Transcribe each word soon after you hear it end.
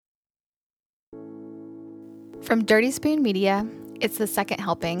From Dirty Spoon Media, it's The Second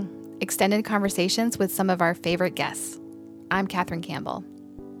Helping, extended conversations with some of our favorite guests. I'm Katherine Campbell.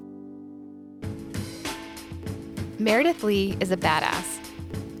 Meredith Lee is a badass.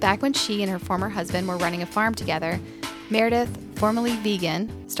 Back when she and her former husband were running a farm together, Meredith, formerly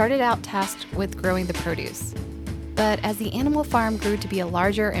vegan, started out tasked with growing the produce. But as the animal farm grew to be a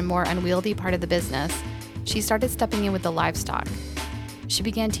larger and more unwieldy part of the business, she started stepping in with the livestock. She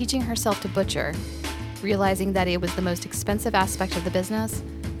began teaching herself to butcher, realizing that it was the most expensive aspect of the business,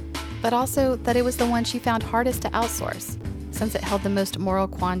 but also that it was the one she found hardest to outsource, since it held the most moral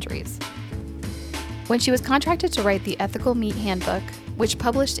quandaries. When she was contracted to write the Ethical Meat Handbook, which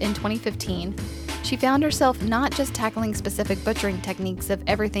published in 2015, she found herself not just tackling specific butchering techniques of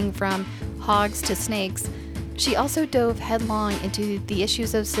everything from hogs to snakes. She also dove headlong into the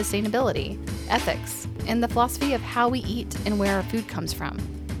issues of sustainability, ethics, and the philosophy of how we eat and where our food comes from.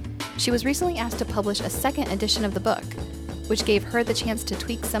 She was recently asked to publish a second edition of the book, which gave her the chance to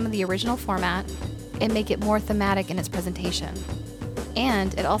tweak some of the original format and make it more thematic in its presentation.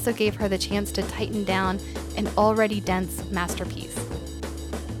 And it also gave her the chance to tighten down an already dense masterpiece.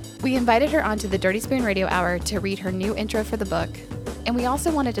 We invited her onto the Dirty Spoon Radio Hour to read her new intro for the book, and we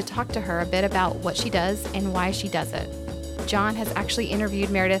also wanted to talk to her a bit about what she does and why she does it. John has actually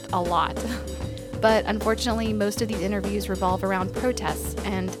interviewed Meredith a lot, but unfortunately most of these interviews revolve around protests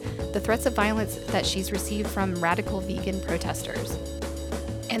and the threats of violence that she's received from radical vegan protesters.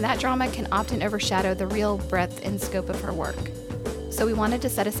 And that drama can often overshadow the real breadth and scope of her work. So we wanted to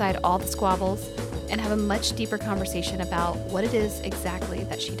set aside all the squabbles and have a much deeper conversation about what it is exactly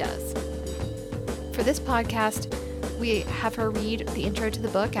that she does. For this podcast, we have her read the intro to the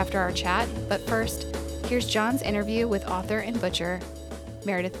book after our chat, but first, here's John's interview with author and butcher,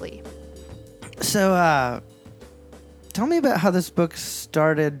 Meredith Lee. So, tell me about how this book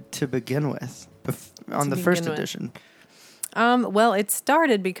started to begin with, on the first edition. Well, it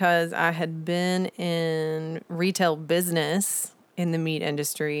started because I had been in retail business in the meat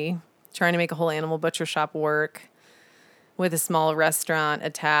industry, trying to make a whole animal butcher shop work with a small restaurant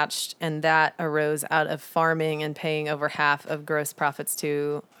attached, and that arose out of farming and paying over half of gross profits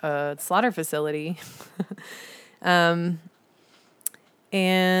to a slaughter facility.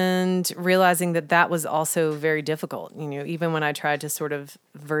 And realizing that that was also very difficult. You know, even when I tried to sort of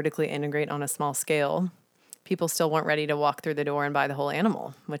vertically integrate on a small scale, people still weren't ready to walk through the door and buy the whole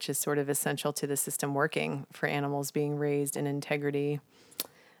animal, which is sort of essential to the system working for animals being raised in integrity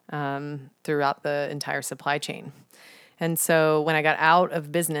throughout the entire supply chain. And so when I got out of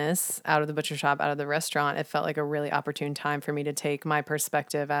business, out of the butcher shop, out of the restaurant, it felt like a really opportune time for me to take my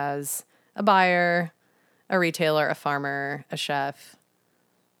perspective as a buyer, a retailer, a farmer, a chef,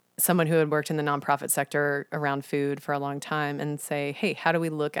 someone who had worked in the nonprofit sector around food for a long time, and say, hey, how do we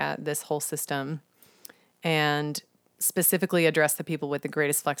look at this whole system and specifically address the people with the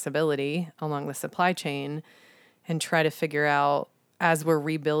greatest flexibility along the supply chain and try to figure out, as we're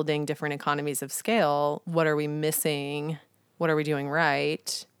rebuilding different economies of scale, what are we missing? What are we doing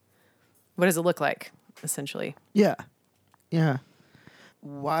right? What does it look like, essentially? Yeah.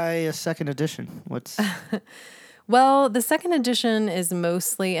 Why a second edition? What's... Well, the second edition is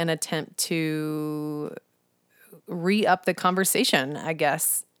mostly an attempt to re-up the conversation, I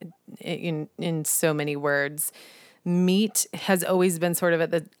guess, in so many words. Meat has always been sort of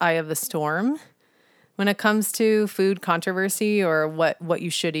at the eye of the storm when it comes to food controversy, or what you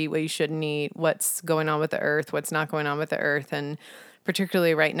should eat, what you shouldn't eat, what's going on with the earth, what's not going on with the earth. And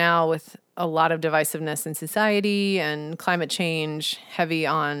particularly right now with a lot of divisiveness in society and climate change heavy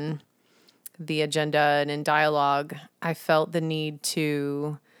on the agenda and in dialogue, I felt the need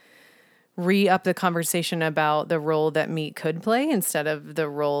to re-up the conversation about the role that meat could play instead of the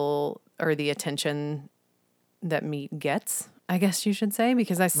role or the attention that meat gets, I guess you should say,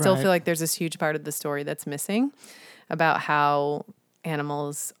 because I still feel like there's this huge part of the story that's missing about how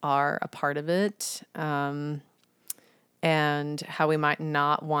animals are a part of it, and how we might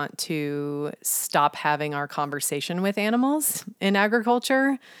not want to stop having our conversation with animals in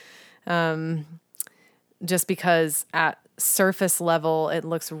agriculture. Just because at surface level, it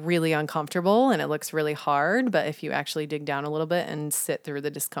looks really uncomfortable and it looks really hard. But if you actually dig down a little bit and sit through the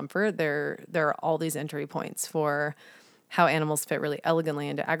discomfort, there are all these entry points for how animals fit really elegantly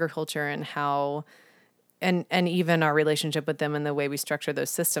into agriculture, and how, and even our relationship with them and the way we structure those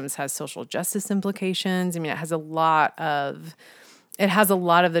systems has social justice implications. I mean, it has a lot of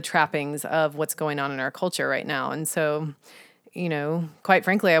the trappings of what's going on in our culture right now. And so, you know, quite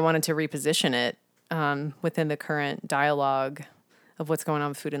frankly, I wanted to reposition it within the current dialogue of what's going on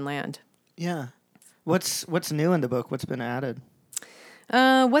with food and land. Yeah. What's new in the book? What's been added?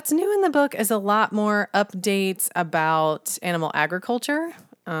 What's new in the book is a lot more updates about animal agriculture.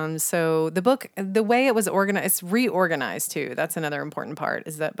 So the book, the way it was organized, it's reorganized too. That's another important part,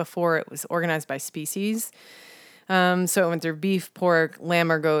 is that before it was organized by species. So it went through beef, pork,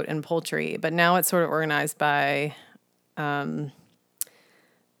 lamb or goat, and poultry. But now it's sort of organized by the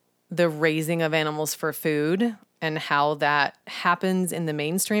raising of animals for food and how that happens in the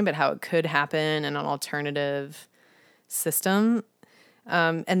mainstream, but how it could happen in an alternative system.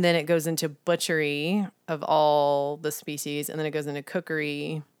 And then it goes into butchery of all the species, and then it goes into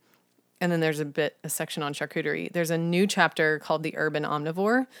cookery, and then there's a section on charcuterie. There's a new chapter called The Urban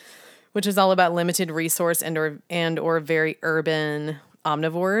Omnivore, which is all about limited resource and or very urban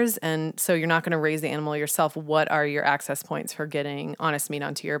omnivores. And so you're not going to raise the animal yourself. What are your access points for getting honest meat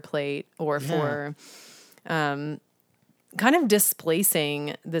onto your plate, or for kind of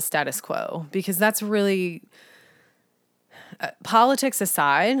displacing the status quo? Because that's really... politics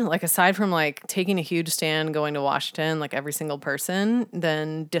aside, like aside from like taking a huge stand, going to Washington, like every single person,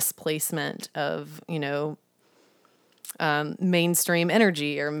 then displacement of, mainstream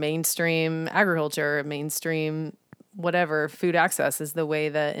energy or mainstream agriculture, or mainstream whatever food access is the way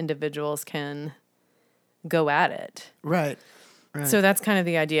that individuals can go at it. Right. So that's kind of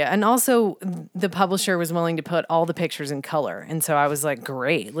the idea. And also the publisher was willing to put all the pictures in color. And so I was like,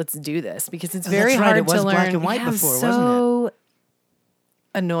 great, let's do this, because it's very hard it was to learn. Black and white before, wasn't so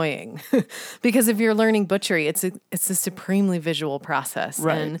annoying. Because if you're learning butchery, it's a supremely visual process.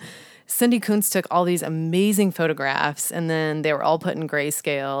 Right. And Cindy Kuntz took all these amazing photographs, and then they were all put in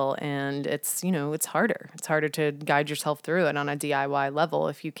grayscale, and it's harder. It's harder to guide yourself through it on a DIY level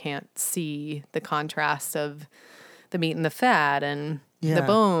if you can't see the contrast of the meat and the fat and the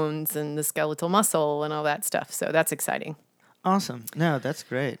bones and the skeletal muscle and all that stuff. So that's exciting. Awesome. No, that's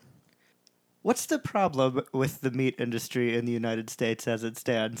great. What's the problem with the meat industry in the United States as it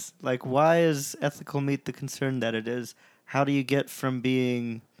stands? Like, why is ethical meat the concern that it is? How do you get from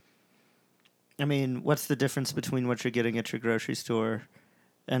being... I mean, what's the difference between what you're getting at your grocery store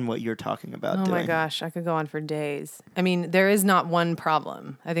and what you're talking about doing? Oh my gosh, I could go on for days. I mean, there is not one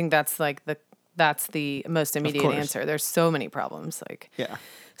problem. I think that's like that's the most immediate answer. There's so many problems, like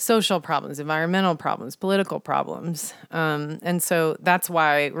social problems, environmental problems, political problems. And so that's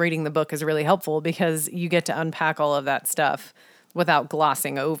why reading the book is really helpful, because you get to unpack all of that stuff without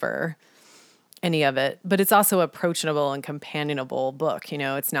glossing over any of it. But it's also approachable and companionable book.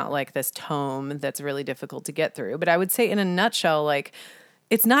 It's not like this tome that's really difficult to get through. But I would say in a nutshell, like,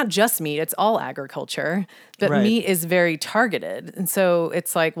 it's not just meat, it's all agriculture, but meat is very targeted. And so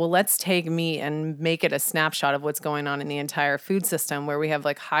it's like, well, let's take meat and make it a snapshot of what's going on in the entire food system, where we have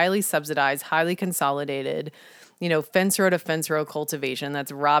like highly subsidized, highly consolidated, fence row to fence row cultivation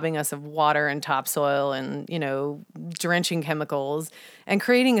that's robbing us of water and topsoil and, drenching chemicals, and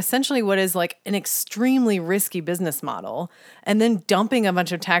creating essentially what is like an extremely risky business model, and then dumping a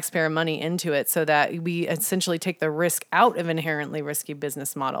bunch of taxpayer money into it so that we essentially take the risk out of inherently risky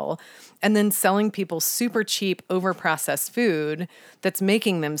business model, and then selling people super cheap, over-processed food that's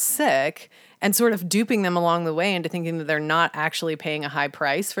making them sick, and sort of duping them along the way into thinking that they're not actually paying a high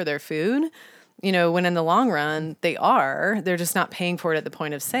price for their food. When in the long run, they're just not paying for it at the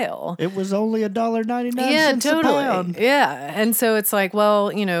point of sale. It was only $1.99 totally. a pound. Yeah. And so it's like, well,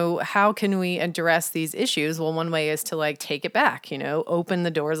 how can we address these issues? Well, one way is to like take it back, open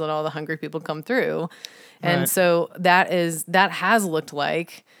the doors, let all the hungry people come through. And so that has looked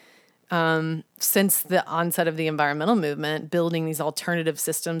like, since the onset of the environmental movement, building these alternative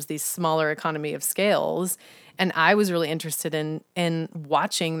systems, these smaller economy of scales. And I was really interested in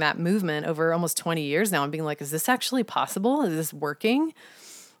watching that movement over almost 20 years now and being like, is this actually possible? Is this working?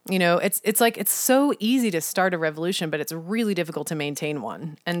 It's like, it's so easy to start a revolution, but it's really difficult to maintain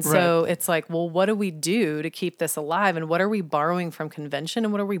one. And so it's like, well, what do we do to keep this alive? And what are we borrowing from convention?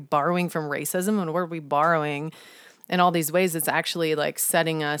 And what are we borrowing from racism? And what are we borrowing in all these ways that's actually like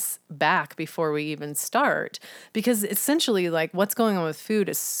setting us back before we even start? Because essentially, like, what's going on with food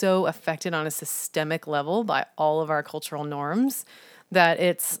is so affected on a systemic level by all of our cultural norms that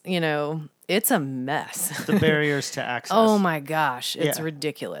it's a mess. The barriers to access. Oh my gosh, it's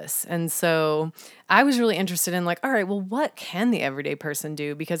ridiculous. And so I was really interested in like, all right, well, what can the everyday person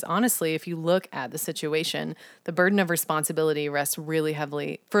do? Because honestly, if you look at the situation, the burden of responsibility rests really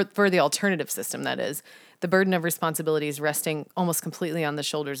heavily for the alternative system, that is. The burden of responsibility is resting almost completely on the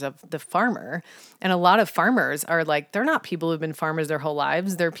shoulders of the farmer. And a lot of farmers are like, they're not people who've been farmers their whole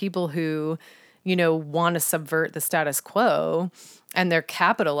lives. They're people who, want to subvert the status quo. And they're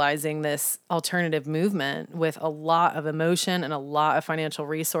capitalizing this alternative movement with a lot of emotion and a lot of financial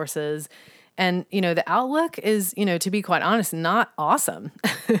resources And, the outlook is, to be quite honest, not awesome,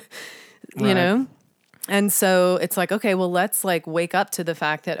 you Right. know? And so it's like, okay, well, let's like wake up to the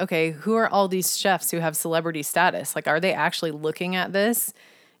fact that, okay, who are all these chefs who have celebrity status? Like, are they actually looking at this?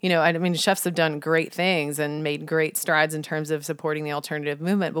 I mean, chefs have done great things and made great strides in terms of supporting the alternative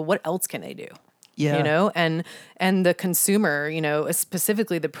movement, but what else can they do? Yeah. And the consumer,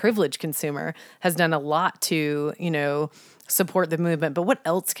 specifically the privileged consumer, has done a lot to, support the movement, but what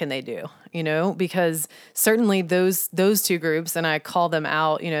else can they do? Because certainly those two groups, and I call them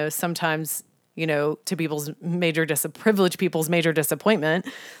out, sometimes, to people's privileged people's major disappointment,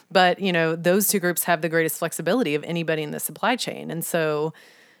 but, those two groups have the greatest flexibility of anybody in the supply chain. And so,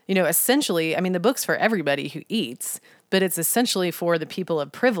 essentially, I mean, the book's for everybody who eats, but it's essentially for the people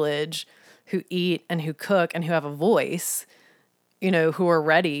of privilege who eat and who cook and who have a voice, who are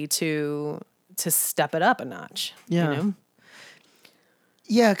ready to step it up a notch. Yeah.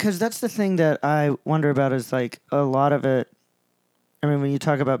 Yeah, because that's the thing that I wonder about is like a lot of it. I mean, when you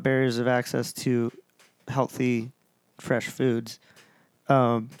talk about barriers of access to healthy, fresh foods,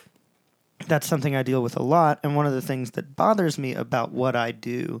 that's something I deal with a lot. And one of the things that bothers me about what I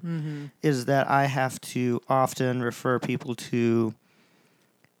do is that I have to often refer people to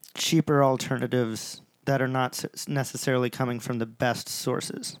cheaper alternatives that are not necessarily coming from the best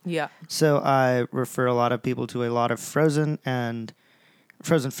sources. Yeah. So I refer a lot of people to a lot of frozen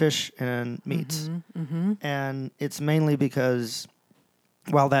fish and meats. And it's mainly because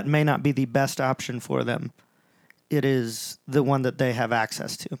while that may not be the best option for them, it is the one that they have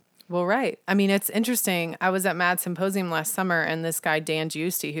access to. Well, right. I mean, it's interesting. I was at Mad Symposium last summer, and this guy, Dan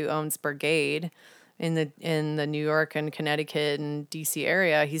Giusti, who owns Brigade in the New York and Connecticut and DC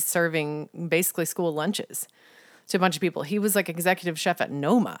area, he's serving basically school lunches to a bunch of people. He was like executive chef at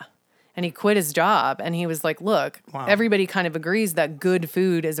Noma, and he quit his job. And he was like, look, Wow. Everybody kind of agrees that good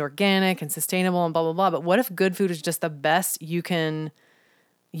food is organic and sustainable and blah, blah, blah. But what if good food is just the best you can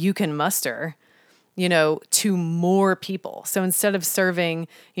muster, to more people? So instead of serving,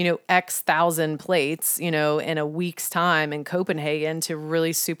 X thousand plates, in a week's time in Copenhagen to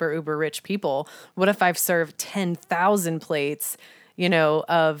really super uber rich people, what if I've served 10,000 plates,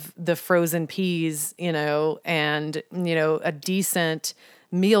 of the frozen peas, and, a decent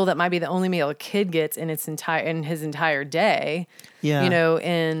meal that might be the only meal a kid gets in his entire day, Yeah.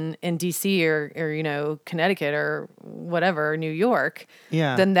 in DC or Connecticut or whatever, New York,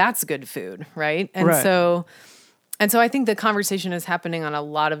 Yeah. then that's good food, right? And Right. so I think the conversation is happening on a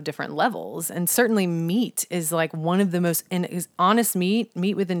lot of different levels, and certainly meat is like one of the most, and is honest meat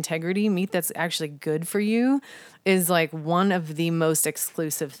with integrity, meat that's actually good for you, is like one of the most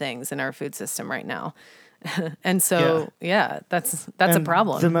exclusive things in our food system right now. And so, that's a And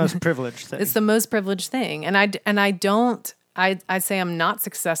problem. The most privileged thing. It's the most privileged thing. And I say I'm not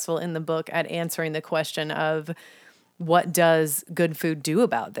successful in the book at answering the question of what does good food do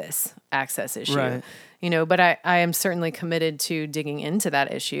about this access issue? Right. But I am certainly committed to digging into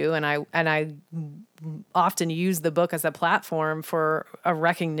that issue. And I often use the book as a platform for a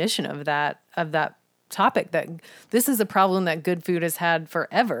recognition of that topic, that this is a problem that good food has had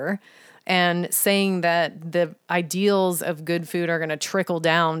forever. And saying that the ideals of good food are going to trickle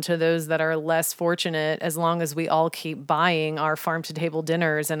down to those that are less fortunate as long as we all keep buying our farm to table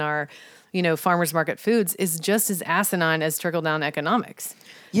dinners and our, farmers market foods is just as asinine as trickle down economics.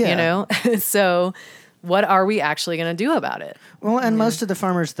 Yeah. So what are we actually going to do about it? Well, and most of the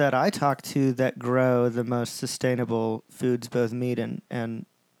farmers that I talk to that grow the most sustainable foods, both meat and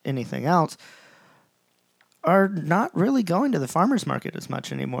anything else, are not really going to the farmer's market as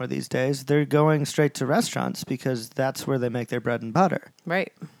much anymore these days. They're going straight to restaurants because that's where they make their bread and butter.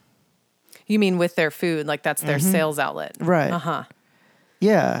 Right. You mean with their food, like that's their sales outlet. Right. Uh-huh.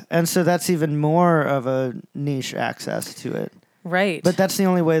 Yeah, and so that's even more of a niche access to it. Right. But that's the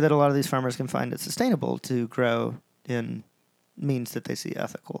only way that a lot of these farmers can find it sustainable to grow in means that they see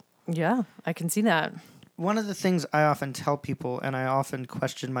ethical. Yeah, I can see that. One of the things I often tell people, and I often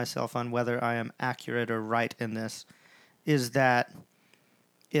question myself on whether I am accurate or right in this, is that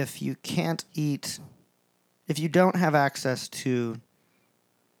if you don't have access to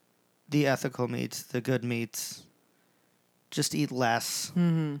the ethical meats, the good meats, just eat less.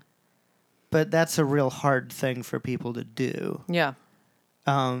 Mm-hmm. But that's a real hard thing for people to do. Yeah.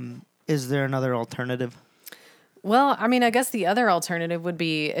 Is there another alternative? Well, I mean, I guess the other alternative would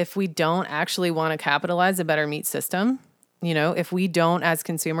be if we don't actually want to capitalize a better meat system, if we don't as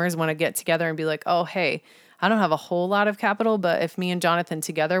consumers want to get together and be like, oh, hey, I don't have a whole lot of capital, but if me and Jonathan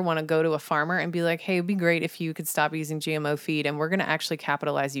together want to go to a farmer and be like, hey, it'd be great if you could stop using GMO feed, and we're going to actually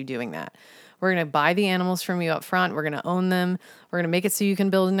capitalize you doing that. We're going to buy the animals from you up front. We're going to own them. We're going to make it so you can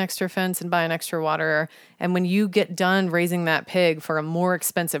build an extra fence and buy an extra waterer. And when you get done raising that pig for a more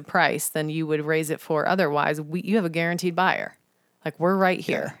expensive price than you would raise it for otherwise, you have a guaranteed buyer. Like, we're right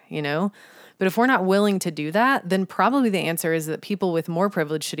here, you know? But if we're not willing to do that, then probably the answer is that people with more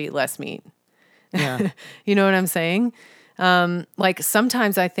privilege should eat less meat. Yeah. You know what I'm saying? Like,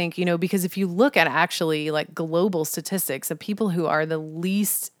 sometimes I think, you know, because if you look at actually like global statistics of people who are the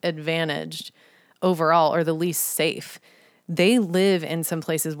least advantaged overall or the least safe, they live in some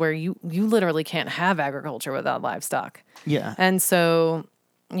places where you literally can't have agriculture without livestock. Yeah. And so,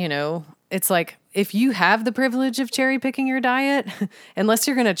 you know, it's like, if you have the privilege of cherry picking your diet, unless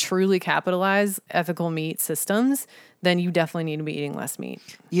you're going to truly capitalize ethical meat systems, then you definitely need to be eating less meat.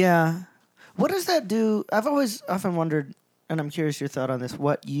 Yeah. What does that do? I've always often wondered, and I'm curious your thought on this,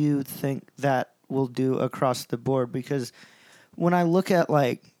 what you think that will do across the board. Because when I look at,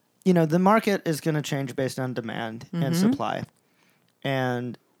 like, you know, the market is going to change based on demand and supply.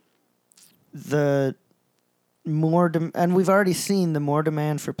 And the more, and we've already seen the more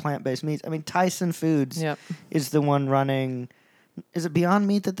demand for plant-based meats. I mean, Tyson Foods is the one running. Is it Beyond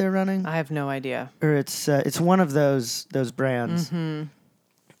Meat that they're running? I have no idea. Or it's one of those brands.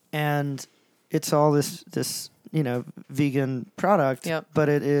 And it's all this you know, vegan product, but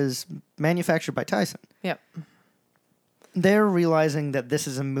it is manufactured by Tyson. They're realizing that this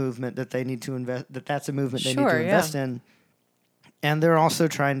is a movement that they need to invest. That's a movement they need to invest in. And they're also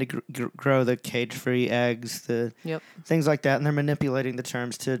trying to grow the cage-free eggs, the things like that. And they're manipulating the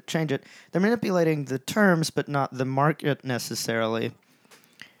terms to change it. They're manipulating the terms, but not the market necessarily.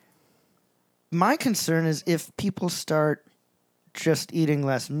 My concern is if people start just eating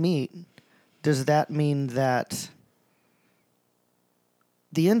less meat, does that mean that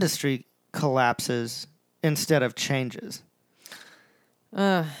the industry collapses instead of changes?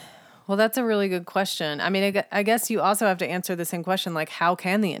 Well, that's a really good question. I mean, I guess you also have to answer the same question, like, how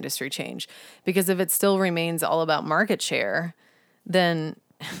can the industry change? Because if it still remains all about market share, then,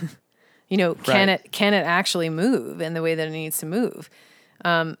 you know, can it actually move in the way that it needs to move?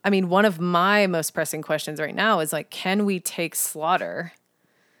 I mean, one of my most pressing questions right now is, like, can we take slaughter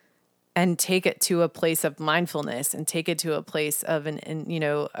and take it to a place of mindfulness and take it to a place of you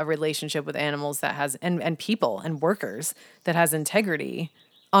know, a relationship with animals that has, and people and workers that has integrity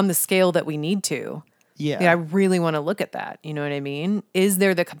on the scale that we need to? Yeah. I really want to look at that. You know what I mean? Is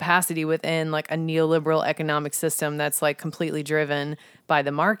there the capacity within, like, a neoliberal economic system that's, like, completely driven by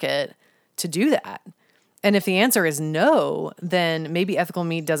the market to do that? And if the answer is no, then maybe ethical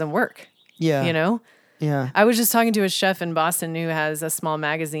meat doesn't work. Yeah. You know? Yeah. I was just talking to a chef in Boston who has a small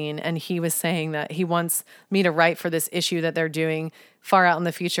magazine, and he was saying that he wants me to write for this issue that they're doing far out in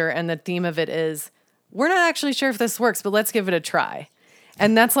the future. And the theme of it is, we're not actually sure if this works, but let's give it a try.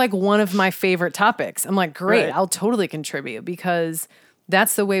 And that's, like, one of my favorite topics. I'm like, great, I'll totally contribute, because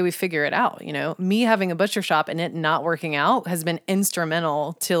that's the way we figure it out. You know, me having a butcher shop and it not working out has been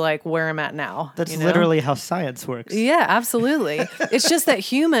instrumental to, like, where I'm at now. That's, you know? literally how science works. Yeah, absolutely. It's just that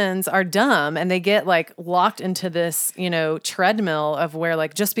humans are dumb and they get, like, locked into this, you know, treadmill of where,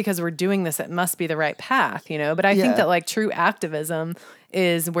 like, just because we're doing this, it must be the right path, you know? But I think that, like, true activism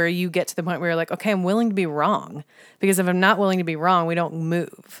is where you get to the point where you're like, okay, I'm willing to be wrong. Because if I'm not willing to be wrong, we don't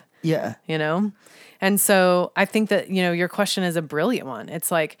move. Yeah. You know? And so I think that, you know, your question is a brilliant one.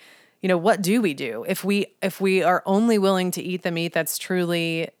 It's like, you know, what do we do? If we are only willing to eat the meat that's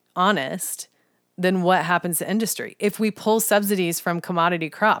truly honest, then what happens to industry? If we pull subsidies from commodity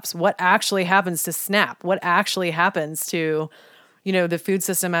crops, what actually happens to SNAP? What actually happens to, you know, the food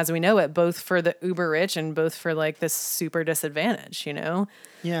system as we know it, both for the uber rich and both for, like, the super disadvantaged, you know?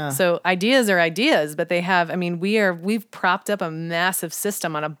 Yeah. So ideas are ideas, but they have, I mean, we've propped up a massive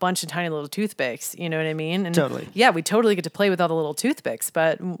system on a bunch of tiny little toothpicks, you know what I mean? And Totally. yeah, we totally get to play with all the little toothpicks,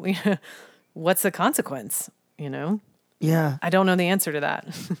 but what's the consequence, you know? Yeah. I don't know the answer to that.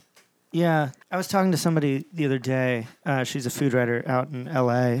 Yeah. I was talking to somebody the other day. She's a food writer out in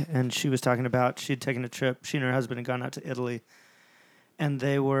LA, and she was talking about she'd taken a trip. She and her husband had gone out to Italy, and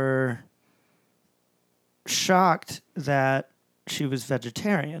they were shocked that she was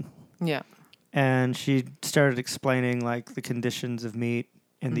vegetarian. Yeah. And she started explaining, like, the conditions of meat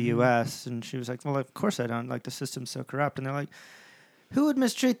in the U.S., and she was like, well, of course I don't. Like, the system's so corrupt. And they're like, who would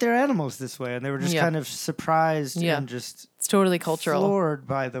mistreat their animals this way? And they were just kind of surprised and just... It's totally cultural. Floored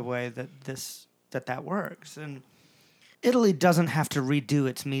by the way that that works. And Italy doesn't have to redo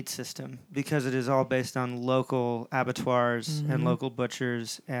its meat system because it is all based on local abattoirs and local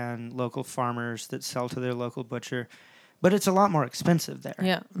butchers and local farmers that sell to their local butcher. But it's a lot more expensive there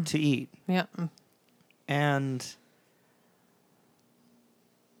Yeah. to eat. Yeah. And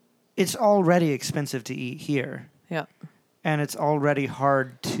it's already expensive to eat here. Yeah. And it's already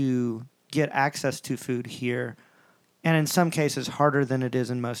hard to get access to food here. And in some cases, harder than it is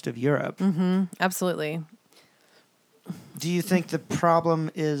in most of Europe. Mm-hmm. Absolutely. Do you think the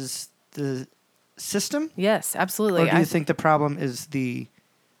problem is the system? Yes, absolutely. Or do you think the problem is the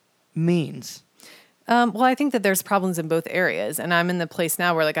means? Well, I think that there's problems in both areas. And I'm in the place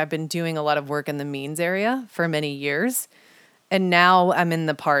now where like I've been doing a lot of work in the means area for many years. And now I'm in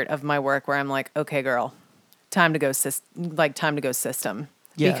the part of my work where I'm like, okay, girl, time to go system.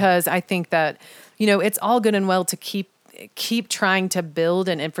 Yeah. Because I think that, it's all good and well to keep trying to build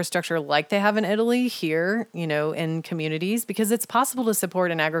an infrastructure like they have in Italy here, in communities, because it's possible to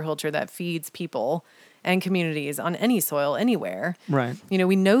support an agriculture that feeds people and communities on any soil anywhere. Right.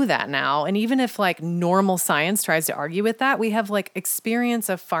 We know that now. And even if like normal science tries to argue with that, we have like experience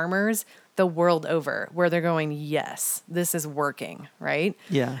of farmers the world over where they're going, yes, this is working, right?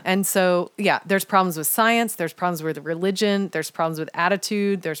 Yeah. And so, there's problems with science, there's problems with religion, there's problems with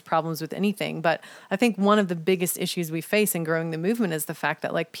attitude, there's problems with anything. But I think one of the biggest issues we face in growing the movement is the fact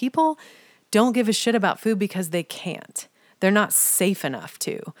that like people don't give a shit about food because they can't. They're not safe enough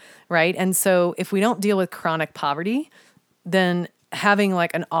to, right? And so if we don't deal with chronic poverty, then having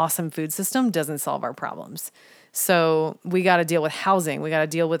like an awesome food system doesn't solve our problems. So we got to deal with housing. We got to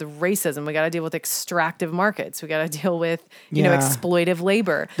deal with racism. We got to deal with extractive markets. We got to deal with, exploitive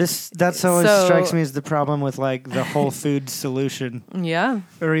labor. That's always strikes me as the problem with like the whole food solution. Yeah.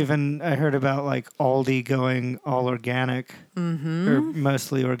 Or even I heard about like Aldi going all organic or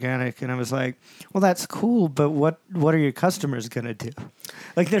mostly organic. And I was like, well, that's cool. But what are your customers going to do?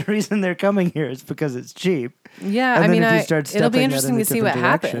 Like the reason they're coming here is because it's cheap. Yeah, And I then mean, if you start it'll be stepping interesting that to in a see what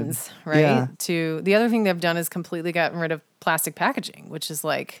different direction. happens, right? Yeah. The other thing they've done is completely gotten rid of plastic packaging, which is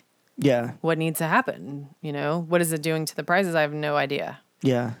like, Yeah. what needs to happen? What is it doing to the prices? I have no idea.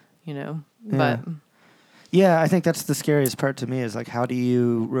 Yeah. But Yeah, I think that's the scariest part to me is like, how do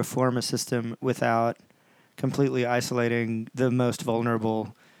you reform a system without completely isolating the most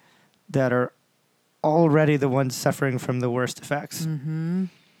vulnerable that are already the ones suffering from the worst effects? Mm-hmm.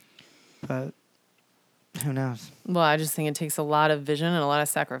 But who knows? well, I just think it takes a lot of vision and a lot of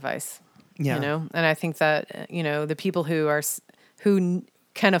sacrifice. Yeah. And I think that the people who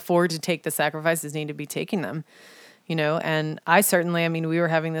can afford to take the sacrifices need to be taking them. And I certainly, we were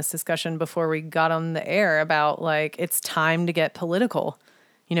having this discussion before we got on the air about like, it's time to get political,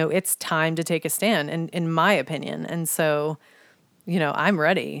 it's time to take a stand in my opinion. And so, I'm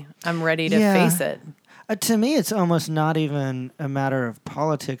ready to face it. To me, it's almost not even a matter of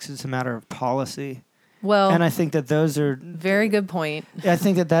politics. It's a matter of policy. Well, And I think that those are, very good point. I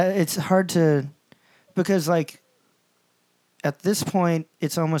think that it's hard to, because like at this point,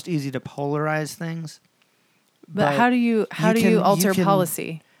 it's almost easy to polarize things. But how do you alter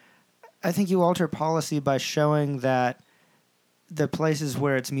policy? I think you alter policy by showing that the places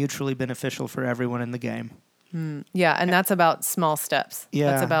where it's mutually beneficial for everyone in the game. Yeah, and that's about small steps.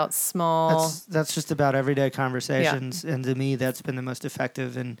 Yeah. That's about small. That's just about everyday conversations, and to me, that's been the most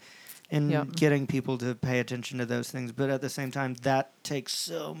effective in getting people to pay attention to those things. But at the same time, that takes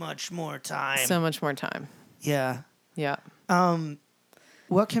so much more time. So much more time. Yeah. Yeah.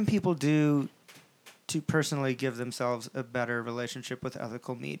 What can people do to personally give themselves a better relationship with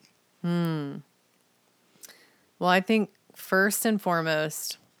ethical meat? Well, I think first and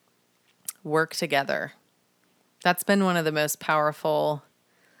foremost, work together. That's been one of the most powerful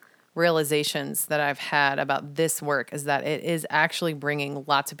realizations that I've had about this work, is that it is actually bringing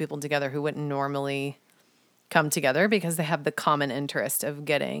lots of people together who wouldn't normally come together because they have the common interest of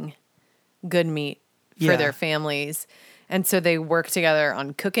getting good meat for their families. And so they work together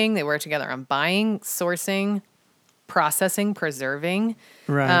on cooking, they work together on buying, sourcing, processing, preserving.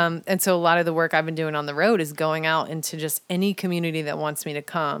 Right. And so a lot of the work I've been doing on the road is going out into just any community that wants me to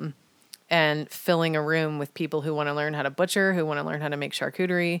come and filling a room with people who want to learn how to butcher, who want to learn how to make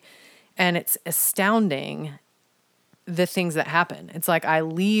charcuterie. And it's astounding the things that happen. It's like I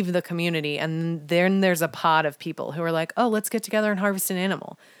leave the community and then there's a pod of people who are like, oh, let's get together and harvest an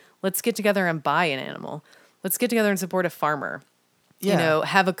animal. Let's get together and buy an animal. Let's get together and support a farmer. Yeah.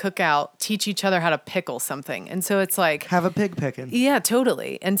 Have a cookout, teach each other how to pickle something. And so it's like, Have a pig picking. yeah,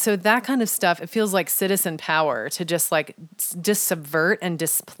 totally. And so that kind of stuff, it feels like citizen power to just subvert and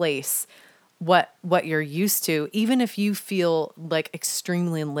displace what you're used to, even if you feel like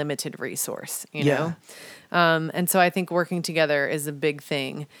extremely limited resource, you know? And so I think working together is a big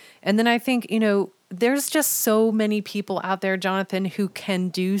thing. And then I think, there's just so many people out there, Jonathan, who can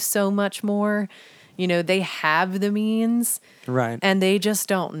do so much more. They have the means, Right. and they just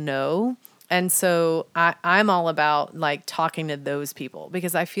don't know. And so I'm all about like talking to those people,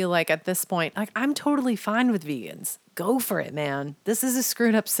 because I feel like at this point, like I'm totally fine with vegans. Go for it, man. This is a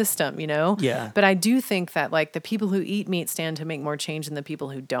screwed up system, Yeah. But I do think that like the people who eat meat stand to make more change than the people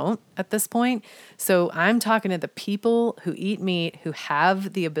who don't at this point. So I'm talking to the people who eat meat, who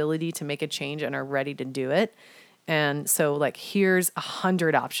have the ability to make a change and are ready to do it. And so like, here's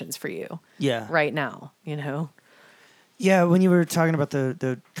 100 options for you right now, Yeah, when you were talking about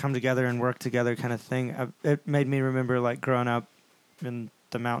the come together and work together kind of thing, it made me remember like growing up in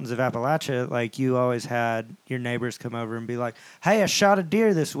the mountains of Appalachia, like you always had your neighbors come over and be like, "Hey, I shot a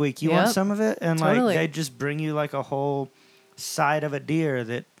deer this week. You want some of it?" And Totally. like they'd just bring you like a whole side of a deer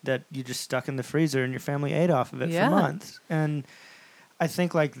that you just stuck in the freezer and your family ate off of it for months. And I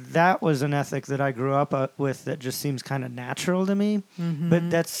think like that was an ethic that I grew up with that just seems kind of natural to me. Mm-hmm. But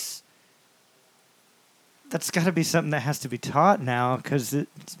that's got to be something that has to be taught now, because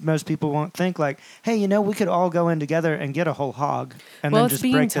most people won't think like, hey, we could all go in together and get a whole hog and then just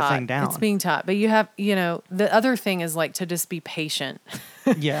break the thing down. It's being taught. But you have, the other thing is like to just be patient.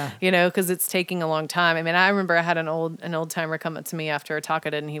 Yeah. Because it's taking a long time. I mean, I remember I had an old timer come up to me after a talk I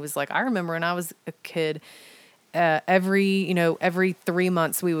did, and he was like, I remember when I was a kid, every 3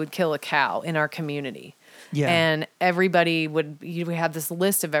 months we would kill a cow in our community. Yeah. And everybody we had this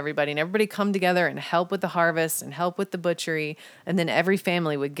list of everybody, and everybody come together and help with the harvest and help with the butchery. And then every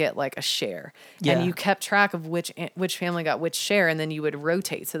family would get like a share. Yeah. And you kept track of which family got which share. And then you would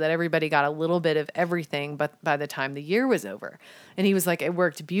rotate so that everybody got a little bit of everything. But by the time the year was over, and he was like, it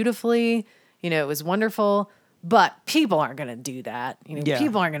worked beautifully. It was wonderful. But people aren't going to do that.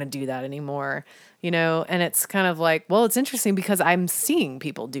 People aren't going to do that anymore. And it's kind of like, well, it's interesting because I'm seeing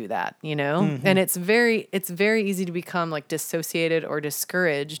people do that, Mm-hmm. and it's very easy to become like dissociated or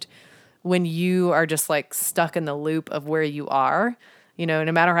discouraged when you are just like stuck in the loop of where you are,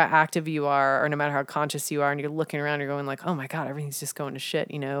 no matter how active you are or no matter how conscious you are, and you're looking around, you're going like, oh my God, everything's just going to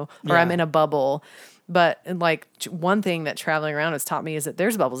shit, or I'm in a bubble. But like one thing that traveling around has taught me is that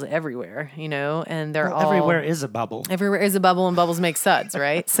there's bubbles everywhere, and they're all everywhere is a bubble. Everywhere is a bubble, and bubbles make suds,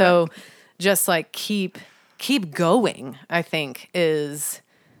 right? So just like keep going, I think is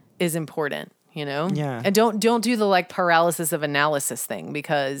important, Yeah. And don't do the like paralysis of analysis thing,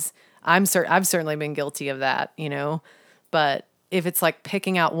 because I've certainly been guilty of that, But if it's like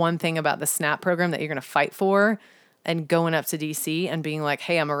picking out one thing about the SNAP program that you're going to fight for, and going up to DC and being like,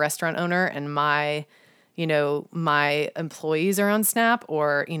 hey, I'm a restaurant owner and my employees are on SNAP,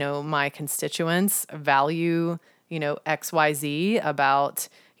 or, my constituents value, XYZ about,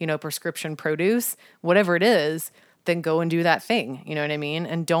 prescription produce, whatever it is, then go and do that thing. You know what I mean?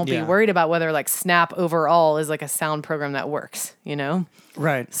 And don't be worried about whether like SNAP overall is like a sound program that works,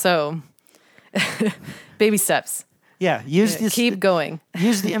 Right. So baby steps. Yeah. Keep going.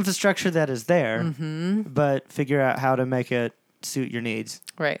 Use the infrastructure that is there, Mm-hmm. but figure out how to make it suit your needs.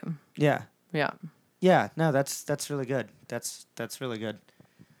 Right. Yeah. Yeah. Yeah. No, that's really good. That's really good.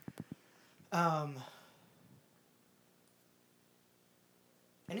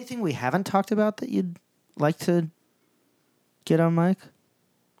 Anything we haven't talked about that you'd like to get on mic?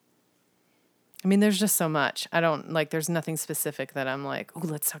 I mean, there's just so much. There's nothing specific that I'm like, oh,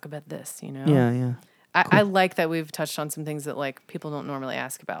 let's talk about this, Yeah, yeah. I like that we've touched on some things that like people don't normally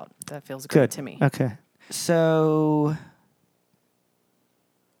ask about. That feels good to me. Okay. So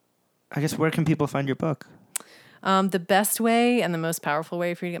I guess where can people find your book? The best way and the most powerful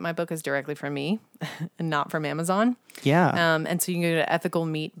way for you to get my book is directly from me and not from Amazon. Yeah. And so you can go to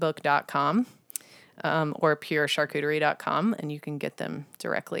ethicalmeatbook.com or purecharcuterie.com, and you can get them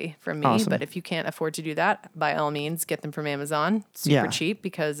directly from me. Awesome. But if you can't afford to do that, by all means, get them from Amazon. Super cheap,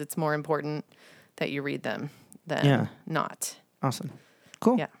 because it's more important that you read them than not. Awesome.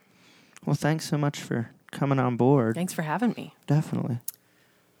 Cool. Yeah. Well, thanks so much for coming on board. Thanks for having me. Definitely.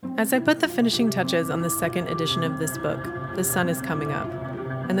 As I put the finishing touches on the second edition of this book, the sun is coming up,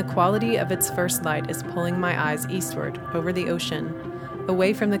 and the quality of its first light is pulling my eyes eastward over the ocean,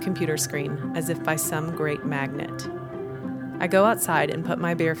 away from the computer screen, as if by some great magnet. I go outside and put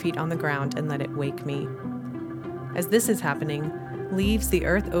my bare feet on the ground and let it wake me. As this is happening, leaves the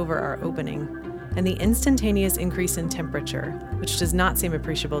earth over are opening, and the instantaneous increase in temperature, which does not seem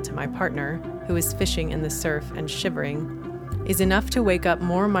appreciable to my partner, who is fishing in the surf and shivering, is enough to wake up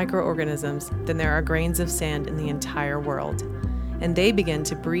more microorganisms than there are grains of sand in the entire world. and they begin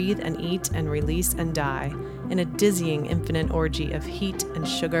to breathe and eat and release and die in a dizzying infinite orgy of heat and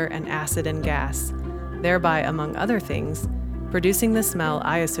sugar and acid and gas, thereby, among other things, producing the smell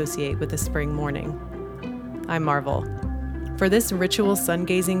I associate with a spring morning. I marvel, for this ritual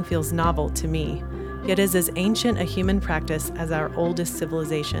sun-gazing feels novel to me, yet is as ancient a human practice as our oldest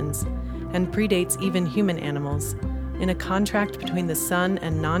civilizations, and predates even human animals, in a contract between the sun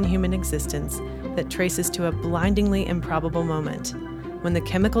and non-human existence that traces to a blindingly improbable moment, when the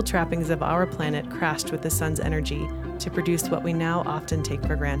chemical trappings of our planet crashed with the sun's energy to produce what we now often take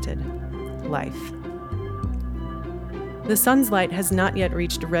for granted: life. The sun's light has not yet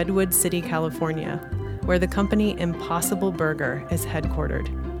reached Redwood City, California, where the company Impossible Burger is headquartered.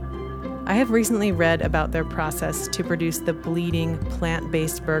 I have recently read about their process to produce the bleeding,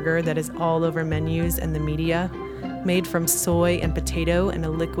 plant-based burger that is all over menus and the media, made from soy and potato and a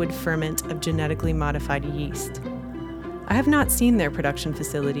liquid ferment of genetically modified yeast. I have not seen their production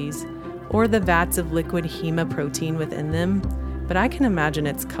facilities or the vats of liquid hema protein within them, but I can imagine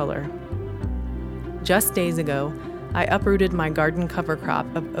its color. Just days ago, I uprooted my garden cover crop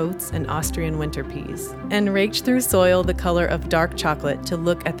of oats and Austrian winter peas and raked through soil the color of dark chocolate to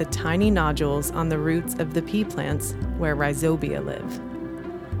look at the tiny nodules on the roots of the pea plants where rhizobia live.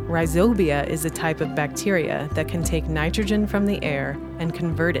 Rhizobia is a type of bacteria that can take nitrogen from the air and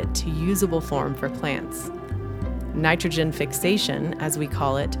convert it to usable form for plants. Nitrogen fixation, as we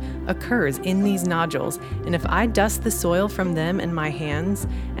call it, occurs in these nodules, and if I dust the soil from them in my hands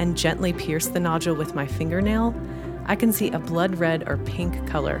and gently pierce the nodule with my fingernail, I can see a blood red or pink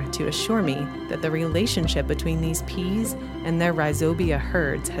color to assure me that the relationship between these peas and their rhizobia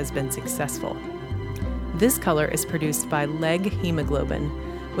herds has been successful. This color is produced by leg hemoglobin,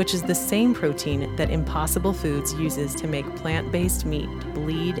 which is the same protein that Impossible Foods uses to make plant-based meat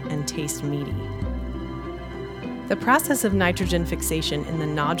bleed and taste meaty. The process of nitrogen fixation in the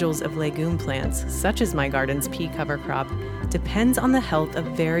nodules of legume plants, such as my garden's pea cover crop, depends on the health of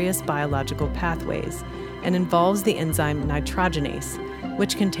various biological pathways and involves the enzyme nitrogenase,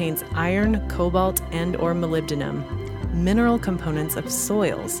 which contains iron, cobalt, and/or molybdenum, mineral components of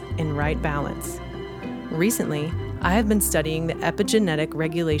soils, in right balance. Recently, I have been studying the epigenetic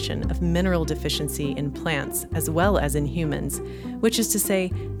regulation of mineral deficiency in plants as well as in humans, which is to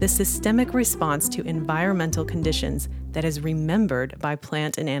say, the systemic response to environmental conditions that is remembered by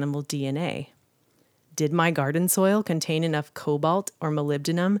plant and animal DNA. Did my garden soil contain enough cobalt or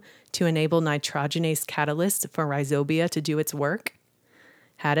molybdenum to enable nitrogenase catalyst for rhizobia to do its work?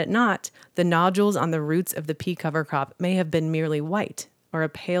 Had it not, the nodules on the roots of the pea cover crop may have been merely white or a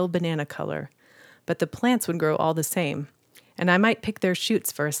pale banana color, but the plants would grow all the same, and I might pick their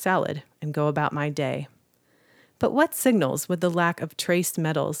shoots for a salad and go about my day. But what signals would the lack of trace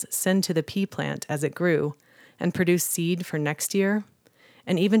metals send to the pea plant as it grew and produce seed for next year,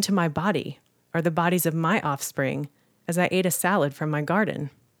 and even to my body, or the bodies of my offspring, as I ate a salad from my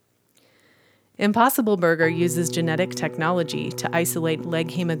garden? Impossible Burger uses genetic technology to isolate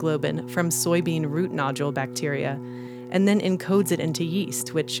leg hemoglobin from soybean root nodule bacteria, and then encodes it into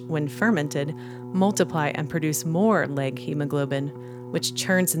yeast, which, when fermented, multiply and produce more leg hemoglobin, which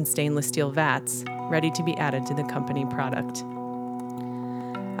churns in stainless steel vats, ready to be added to the company product.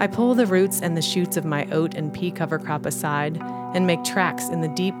 I pull the roots and the shoots of my oat and pea cover crop aside and make tracks in the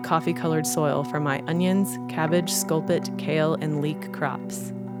deep coffee-colored soil for my onions, cabbage, sculpit, kale, and leek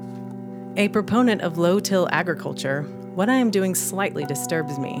crops. A proponent of low-till agriculture, what I am doing slightly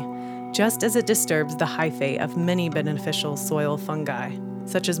disturbs me, just as it disturbs the hyphae of many beneficial soil fungi,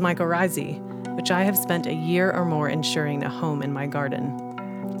 such as mycorrhizae, which I have spent a year or more ensuring a home in my garden.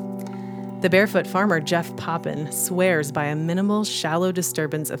 The barefoot farmer Jeff Poppin swears by a minimal, shallow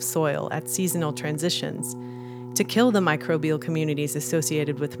disturbance of soil at seasonal transitions to kill the microbial communities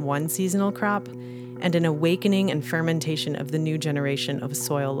associated with one seasonal crop and an awakening and fermentation of the new generation of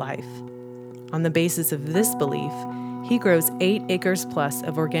soil life. On the basis of this belief, he grows 8 acres plus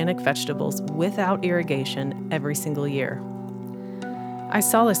of organic vegetables without irrigation every single year. I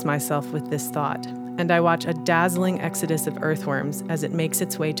solace myself with this thought, and I watch a dazzling exodus of earthworms as it makes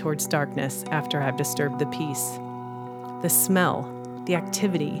its way towards darkness after I've disturbed the peace. The smell, the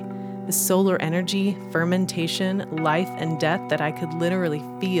activity, the solar energy, fermentation, life, and death that I could literally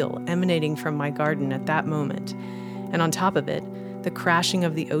feel emanating from my garden at that moment, and on top of it, the crashing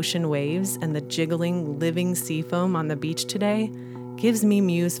of the ocean waves and the jiggling, living sea foam on the beach today gives me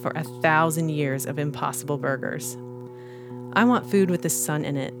muse for 1,000 years of Impossible Burgers. I want food with the sun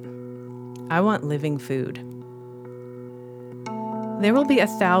in it. I want living food. There will be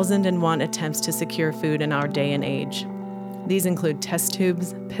 1,001 attempts to secure food in our day and age. These include test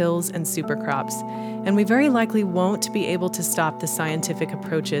tubes, pills, and supercrops, and we very likely won't be able to stop the scientific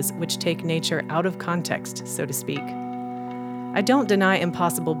approaches which take nature out of context, so to speak. I don't deny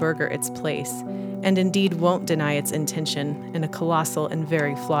Impossible Burger its place, and indeed won't deny its intention in a colossal and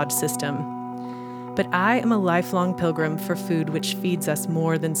very flawed system. But I am a lifelong pilgrim for food which feeds us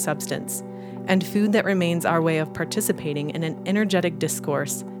more than substance, and food that remains our way of participating in an energetic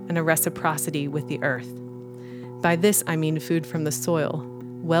discourse and a reciprocity with the earth. By this I mean food from the soil,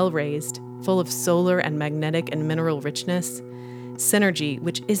 well-raised, full of solar and magnetic and mineral richness, synergy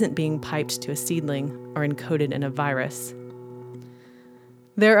which isn't being piped to a seedling or encoded in a virus.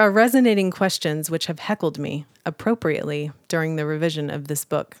 There are resonating questions which have heckled me, appropriately, during the revision of this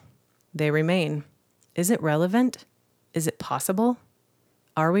book. They remain. Is it relevant? Is it possible?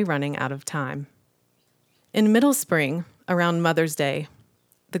 Are we running out of time? In middle spring, around Mother's Day,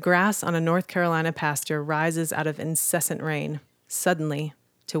 the grass on a North Carolina pasture rises out of incessant rain, suddenly,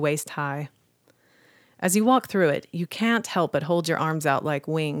 to waist high. As you walk through it, you can't help but hold your arms out like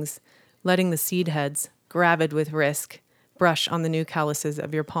wings, letting the seed heads, gravid with risk, brush on the new calluses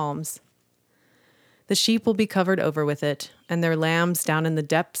of your palms. The sheep will be covered over with it, and their lambs down in the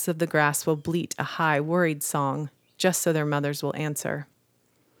depths of the grass will bleat a high, worried song, just so their mothers will answer.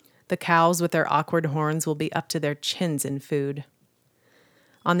 The cows with their awkward horns will be up to their chins in food.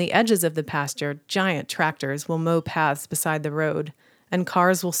 On the edges of the pasture, giant tractors will mow paths beside the road, and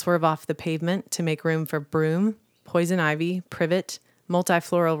cars will swerve off the pavement to make room for broom, poison ivy, privet,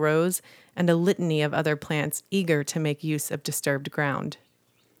 multifloral rose, and a litany of other plants eager to make use of disturbed ground.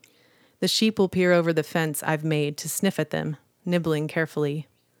 The sheep will peer over the fence I've made to sniff at them, nibbling carefully.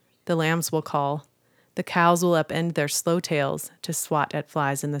 The lambs will call. The cows will upend their slow tails to swat at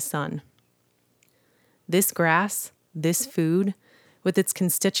flies in the sun. This grass, this food, with its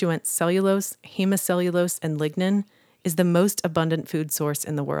constituents cellulose, hemicellulose, and lignin, is the most abundant food source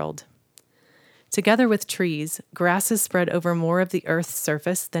in the world. Together with trees, grasses spread over more of the Earth's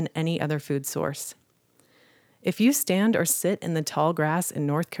surface than any other food source. If you stand or sit in the tall grass in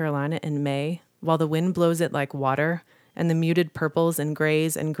North Carolina in May, while the wind blows it like water, and the muted purples and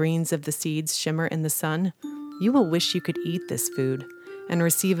grays and greens of the seeds shimmer in the sun, you will wish you could eat this food and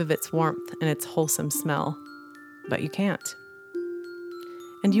receive of its warmth and its wholesome smell. But you can't.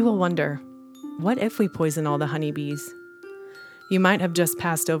 And you will wonder, what if we poison all the honeybees? You might have just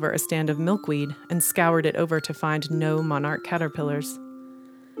passed over a stand of milkweed and scoured it over to find no monarch caterpillars.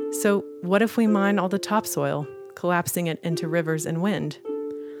 So what if we mine all the topsoil, collapsing it into rivers and wind?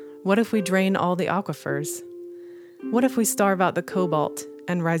 What if we drain all the aquifers? What if we starve out the cobalt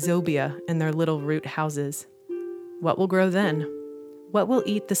and rhizobia in their little root houses? What will grow then? What will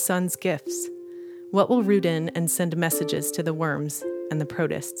eat the sun's gifts? What will root in and send messages to the worms and the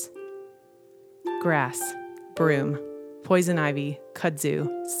protists? Grass, broom, poison ivy, kudzu,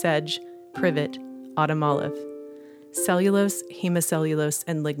 sedge, privet, autumn olive, cellulose, hemicellulose,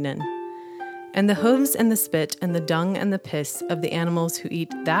 and lignin. And the hooves and the spit and the dung and the piss of the animals who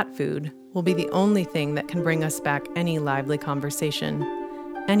eat that food will be the only thing that can bring us back any lively conversation,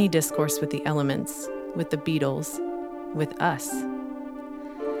 any discourse with the elements, with the beetles, with us.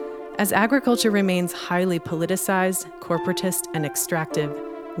 As agriculture remains highly politicized, corporatist, and extractive,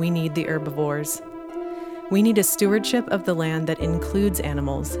 we need the herbivores. We need a stewardship of the land that includes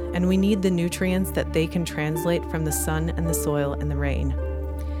animals, and we need the nutrients that they can translate from the sun and the soil and the rain.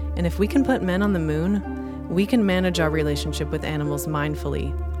 And if we can put men on the moon, we can manage our relationship with animals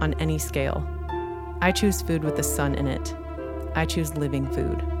mindfully on any scale. I choose food with the sun in it. I choose living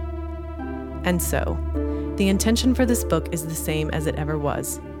food. And so, the intention for this book is the same as it ever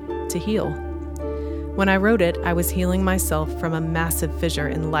was, to heal. When I wrote it, I was healing myself from a massive fissure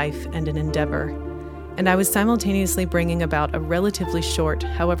in life and in endeavor, and I was simultaneously bringing about a relatively short,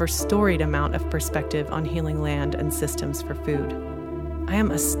 however storied amount of perspective on healing land and systems for food. I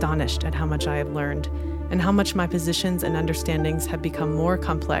am astonished at how much I have learned, and how much my positions and understandings have become more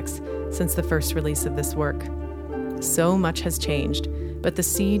complex since the first release of this work. So much has changed, but the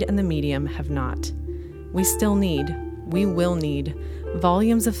seed and the medium have not. We will need,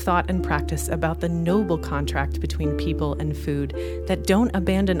 volumes of thought and practice about the noble contract between people and food that don't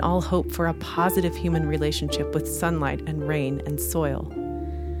abandon all hope for a positive human relationship with sunlight and rain and soil.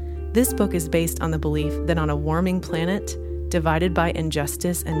 This book is based on the belief that on a warming planet, divided by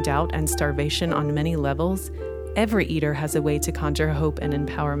injustice and doubt and starvation on many levels, every eater has a way to conjure hope and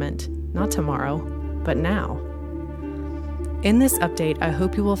empowerment, not tomorrow, but now. In this update, I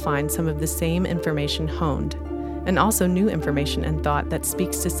hope you will find some of the same information honed, and also new information and thought that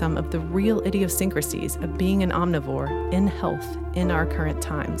speaks to some of the real idiosyncrasies of being an omnivore in health in our current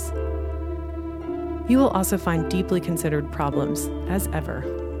times. You will also find deeply considered problems, as ever.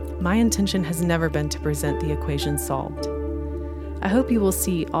 My intention has never been to present the equation solved. I hope you will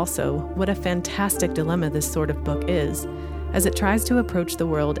see also what a fantastic dilemma this sort of book is, as it tries to approach the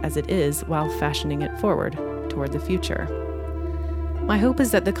world as it is while fashioning it forward toward the future. My hope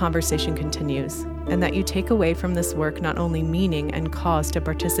is that the conversation continues, and that you take away from this work not only meaning and cause to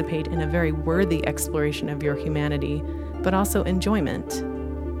participate in a very worthy exploration of your humanity, but also enjoyment,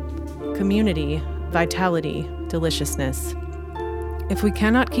 community, vitality, deliciousness. If we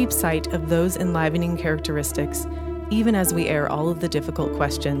cannot keep sight of those enlivening characteristics, even as we air all of the difficult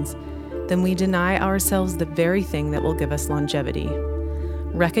questions, then we deny ourselves the very thing that will give us longevity.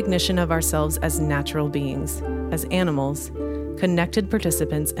 Recognition of ourselves as natural beings, as animals, connected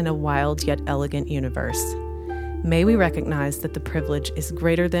participants in a wild yet elegant universe. May we recognize that the privilege is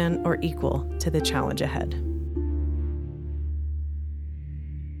greater than or equal to the challenge ahead.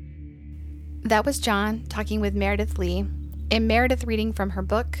 That was John talking with Meredith Lee, and Meredith reading from her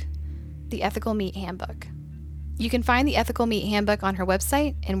book, The Ethical Meat Handbook. You can find the Ethical Meat Handbook on her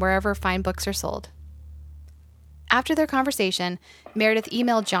website and wherever fine books are sold. After their conversation, Meredith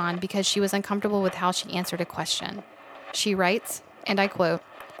emailed John because she was uncomfortable with how she answered a question. She writes, and I quote,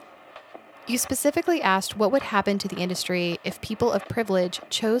 "You specifically asked what would happen to the industry if people of privilege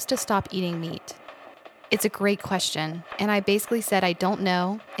chose to stop eating meat. It's a great question, and I basically said I don't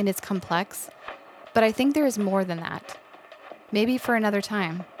know, and it's complex, but I think there is more than that. Maybe for another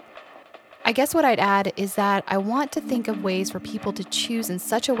time. I guess what I'd add is that I want to think of ways for people to choose in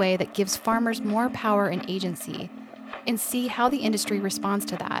such a way that gives farmers more power and agency, and see how the industry responds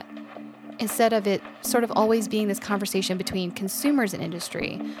to that, instead of it sort of always being this conversation between consumers and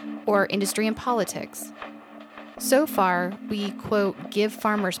industry, or industry and politics. So far, we, quote, give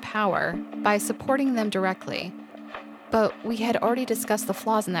farmers power by supporting them directly, but we had already discussed the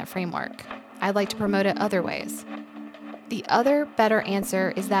flaws in that framework. I'd like to promote it other ways. The other better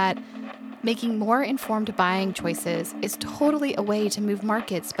answer is that making more informed buying choices is totally a way to move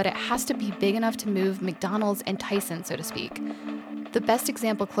markets, but it has to be big enough to move McDonald's and Tyson, so to speak. The best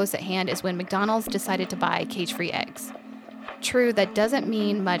example close at hand is when McDonald's decided to buy cage-free eggs. True, that doesn't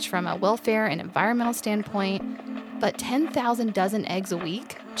mean much from a welfare and environmental standpoint, but 10,000 dozen eggs a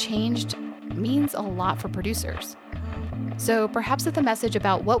week changed means a lot for producers. So perhaps if the message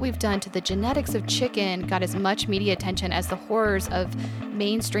about what we've done to the genetics of chicken got as much media attention as the horrors of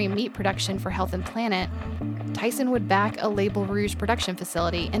mainstream meat production for health and planet, Tyson would back a Label Rouge production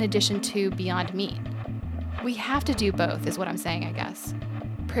facility in addition to Beyond Meat. We have to do both, is what I'm saying, I guess.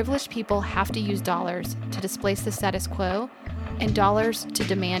 Privileged people have to use dollars to displace the status quo and dollars to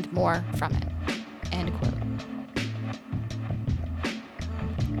demand more from it. End quote.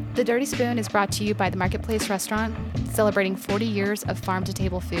 The Dirty Spoon is brought to you by the Marketplace Restaurant, celebrating 40 years of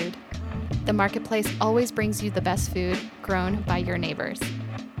farm-to-table food. The Marketplace always brings you the best food grown by your neighbors.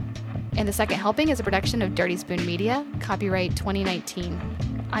 And The Second Helping is a production of Dirty Spoon Media, copyright 2019.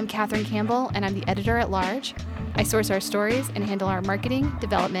 I'm Katherine Campbell, and I'm the editor-at-large. I source our stories and handle our marketing,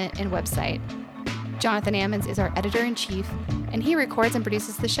 development, and website. Jonathan Ammons is our editor-in-chief, and he records and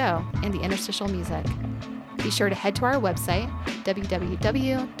produces the show and the interstitial music. Be sure to head to our website,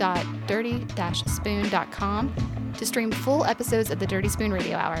 www.dirty-spoon.com, to stream full episodes of the Dirty Spoon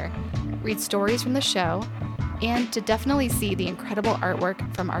Radio Hour, read stories from the show, and to definitely see the incredible artwork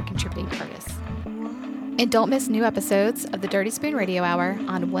from our contributing artists. And don't miss new episodes of the Dirty Spoon Radio Hour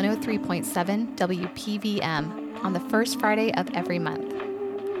on 103.7 WPVM on the first Friday of every month.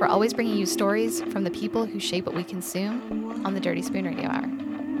 We're always bringing you stories from the people who shape what we consume on the Dirty Spoon Radio Hour.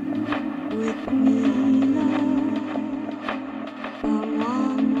 With me now, I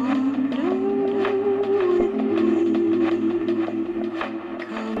wander with me.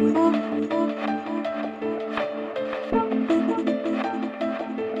 Come with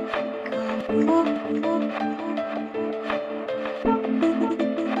me.